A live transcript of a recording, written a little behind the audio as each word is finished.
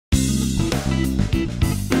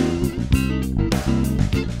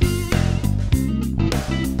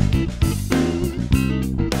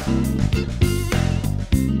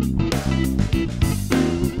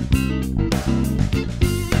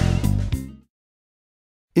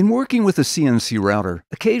In working with a CNC router,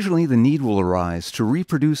 occasionally the need will arise to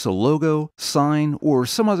reproduce a logo, sign, or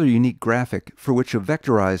some other unique graphic for which a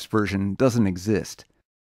vectorized version doesn't exist.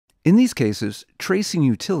 In these cases, tracing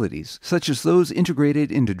utilities, such as those integrated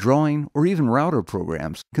into drawing or even router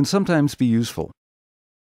programs, can sometimes be useful.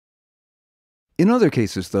 In other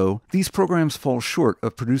cases, though, these programs fall short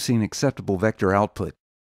of producing acceptable vector output.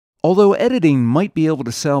 Although editing might be able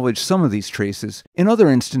to salvage some of these traces, in other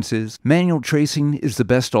instances, manual tracing is the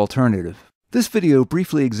best alternative. This video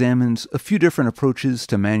briefly examines a few different approaches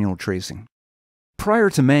to manual tracing.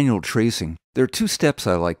 Prior to manual tracing, there are two steps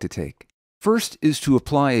I like to take. First is to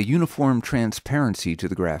apply a uniform transparency to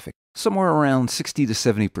the graphic, somewhere around 60 to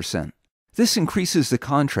 70%. This increases the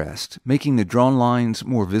contrast, making the drawn lines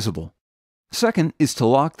more visible. Second is to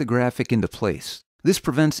lock the graphic into place. This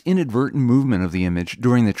prevents inadvertent movement of the image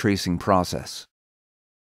during the tracing process.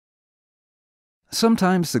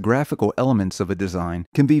 Sometimes the graphical elements of a design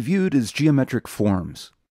can be viewed as geometric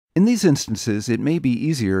forms. In these instances, it may be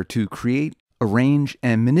easier to create, arrange,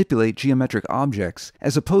 and manipulate geometric objects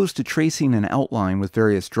as opposed to tracing an outline with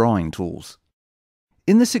various drawing tools.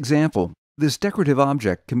 In this example, this decorative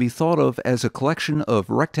object can be thought of as a collection of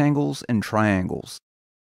rectangles and triangles.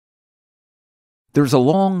 There's a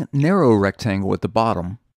long, narrow rectangle at the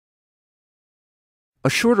bottom, a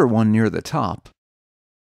shorter one near the top,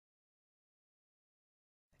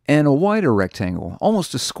 and a wider rectangle,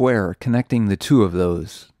 almost a square, connecting the two of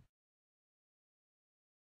those.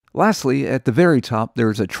 Lastly, at the very top,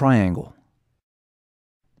 there's a triangle.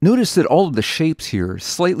 Notice that all of the shapes here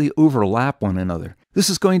slightly overlap one another. This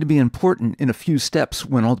is going to be important in a few steps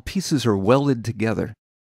when all the pieces are welded together.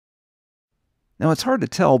 Now it's hard to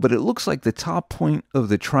tell, but it looks like the top point of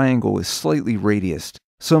the triangle is slightly radiused,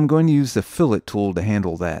 so I'm going to use the fillet tool to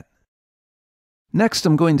handle that. Next,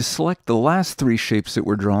 I'm going to select the last three shapes that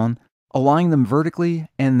were drawn, align them vertically,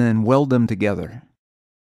 and then weld them together.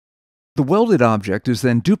 The welded object is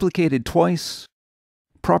then duplicated twice,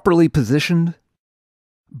 properly positioned,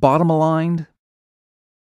 bottom aligned,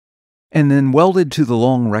 and then welded to the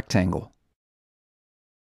long rectangle.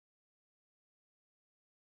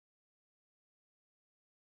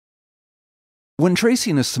 When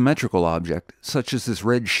tracing a symmetrical object, such as this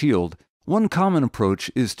red shield, one common approach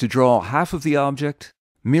is to draw half of the object,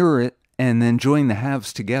 mirror it, and then join the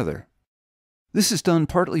halves together. This is done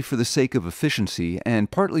partly for the sake of efficiency and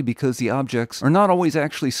partly because the objects are not always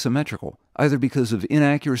actually symmetrical, either because of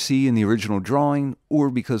inaccuracy in the original drawing or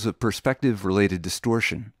because of perspective-related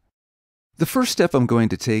distortion. The first step I'm going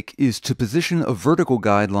to take is to position a vertical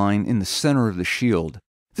guideline in the center of the shield.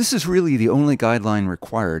 This is really the only guideline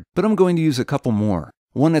required, but I'm going to use a couple more.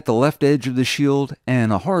 One at the left edge of the shield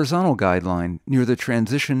and a horizontal guideline near the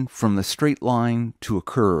transition from the straight line to a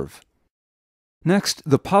curve. Next,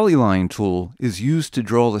 the Polyline Tool is used to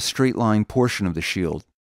draw the straight line portion of the shield.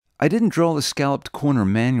 I didn't draw the scalloped corner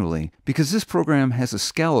manually because this program has a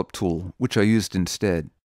scallop tool, which I used instead.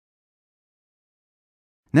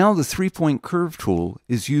 Now the 3-point curve tool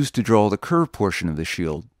is used to draw the curve portion of the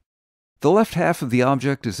shield. The left half of the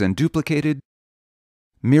object is then duplicated,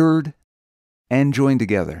 mirrored, and joined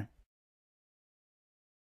together.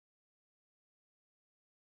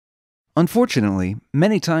 Unfortunately,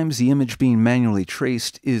 many times the image being manually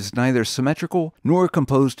traced is neither symmetrical nor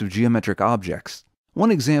composed of geometric objects.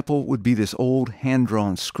 One example would be this old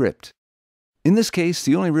hand-drawn script. In this case,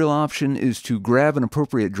 the only real option is to grab an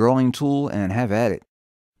appropriate drawing tool and have at it.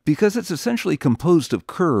 Because it's essentially composed of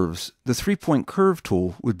curves, the 3-point curve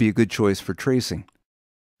tool would be a good choice for tracing.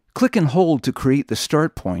 Click and hold to create the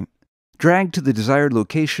start point, drag to the desired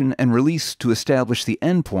location and release to establish the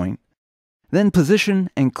end point, then position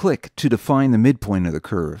and click to define the midpoint of the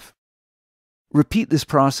curve. Repeat this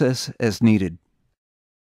process as needed.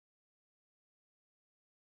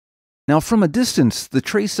 Now from a distance, the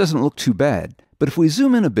trace doesn't look too bad. But if we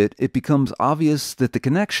zoom in a bit, it becomes obvious that the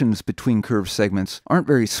connections between curved segments aren't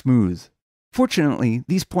very smooth. Fortunately,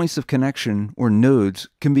 these points of connection, or nodes,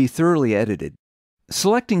 can be thoroughly edited.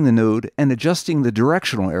 Selecting the node and adjusting the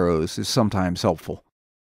directional arrows is sometimes helpful.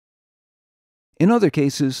 In other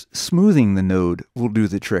cases, smoothing the node will do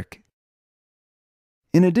the trick.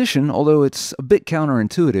 In addition, although it's a bit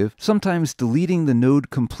counterintuitive, sometimes deleting the node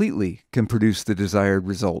completely can produce the desired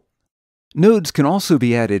result. Nodes can also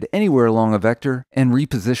be added anywhere along a vector and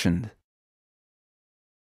repositioned.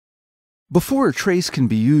 Before a trace can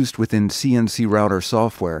be used within CNC router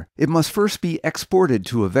software, it must first be exported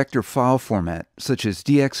to a vector file format, such as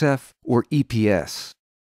DXF or EPS.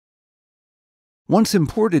 Once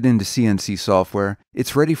imported into CNC software,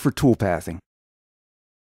 it's ready for toolpathing.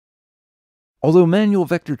 Although manual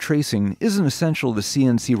vector tracing isn't essential to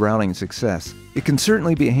CNC routing success, it can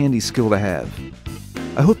certainly be a handy skill to have.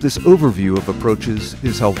 I hope this overview of approaches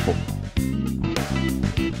is helpful.